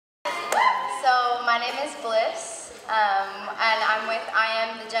name is Blyss, and I'm with I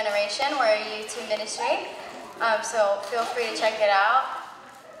Am the Generation. We're a YouTube ministry, so feel free to check it out.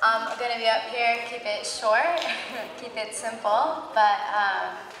 I'm going to be up here, keep it short, keep it simple, but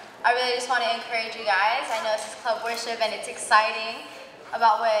I really just want to encourage you guys. I know this is club worship and it's exciting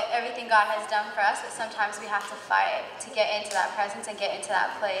about what everything God has done for us, but sometimes we have to fight to get into that presence and get into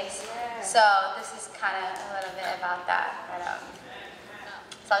that place. Yeah. So this is kind of a little bit about that. But,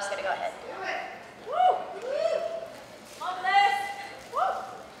 so I'm just going to go ahead.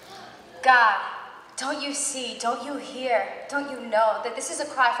 God, don't you see, don't you hear, don't you know that this is a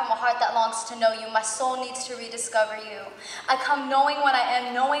cry from a heart that longs to know you? My soul needs to rediscover you. I come knowing what I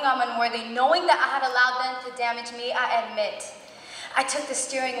am, knowing I'm unworthy, knowing that I had allowed them to damage me, I admit. I took the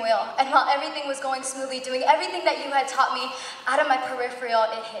steering wheel, and while everything was going smoothly, doing everything that you had taught me, out of my peripheral,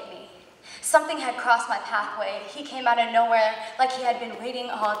 it hit me. Something had crossed my pathway. He came out of nowhere like he had been waiting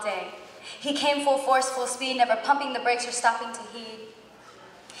all day. He came full force, full speed, never pumping the brakes or stopping to heed.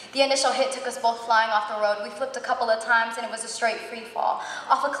 The initial hit took us both flying off the road. We flipped a couple of times and it was a straight free fall.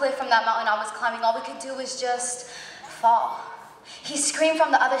 Off a cliff from that mountain I was climbing, all we could do was just fall. He screamed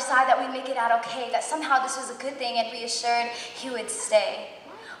from the other side that we'd make it out okay, that somehow this was a good thing, and reassured he would stay.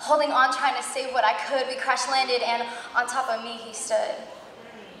 Holding on, trying to save what I could, we crash landed and on top of me he stood.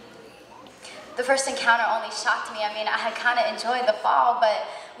 The first encounter only shocked me. I mean, I had kind of enjoyed the fall, but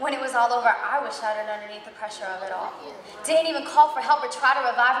when it was all over, I was shattered underneath the pressure of it all. Didn't even call for help or try to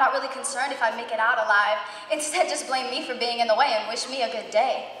revive, not really concerned if I'd make it out alive. Instead, just blamed me for being in the way and wished me a good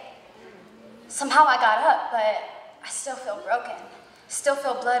day. Somehow I got up, but I still feel broken. Still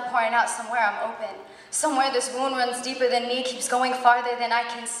feel blood pouring out somewhere I'm open. Somewhere this wound runs deeper than me, keeps going farther than I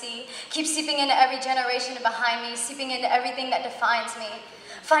can see, keeps seeping into every generation behind me, seeping into everything that defines me.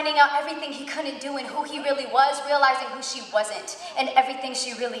 Finding out everything he couldn't do and who he really was, realizing who she wasn't and everything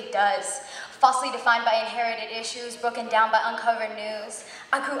she really does. Falsely defined by inherited issues, broken down by uncovered news.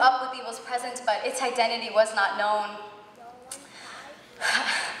 I grew up with evil's presence, but its identity was not known.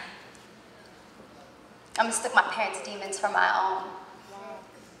 I mistook my parents' demons for my own.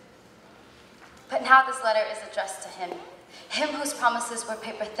 But now this letter is addressed to him. Him whose promises were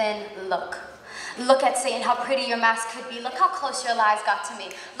paper thin. Look at Satan, how pretty your mask could be. Look how close your lies got to me.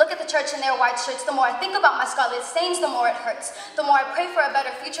 Look at the church in their white shirts. The more I think about my scarlet stains, the more it hurts. The more I pray for a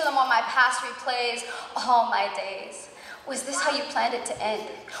better future, the more my past replays all my days. Was this how you planned it to end?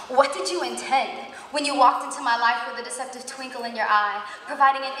 What did you intend when you walked into my life with a deceptive twinkle in your eye,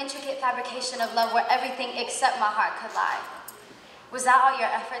 providing an intricate fabrication of love where everything except my heart could lie? Was that all your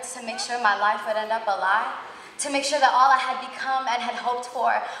efforts to make sure my life would end up a lie? To make sure that all I had become and had hoped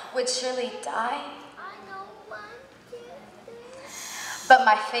for would surely die? But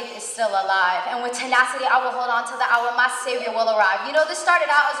my faith is still alive, and with tenacity I will hold on to the hour my Savior will arrive. You know, this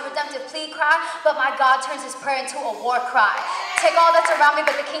started out as a redemptive plea cry, but my God turns his prayer into a war cry. Take all that's around me,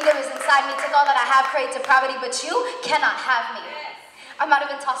 but the kingdom is inside me. Take all that I have, create depravity, but you cannot have me. I might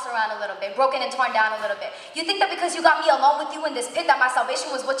have been tossed around a little bit, broken and torn down a little bit. You think that because you got me alone with you in this pit that my salvation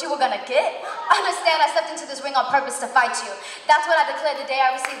was what you were gonna get? Understand, I stepped into this ring on purpose to fight you. That's what I declared the day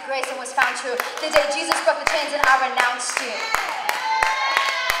I received grace and was found true. The day Jesus broke the chains and I renounced you.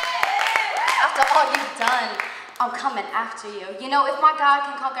 After all you've done, I'm coming after you. You know, if my God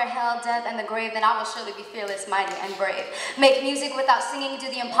can conquer hell, death, and the grave, then I will surely be fearless, mighty, and brave. Make music without singing, do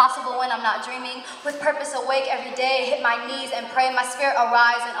the impossible when I'm not dreaming. With purpose awake every day, hit my knees and pray. My spirit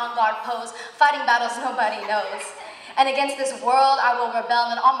arise in on guard pose, fighting battles nobody knows. And against this world I will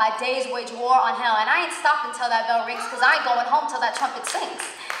rebel, and all my days wage war on hell. And I ain't stopping till that bell rings, cause I ain't going home till that trumpet sings.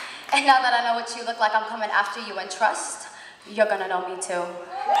 And now that I know what you look like, I'm coming after you, and trust, you're gonna know me too.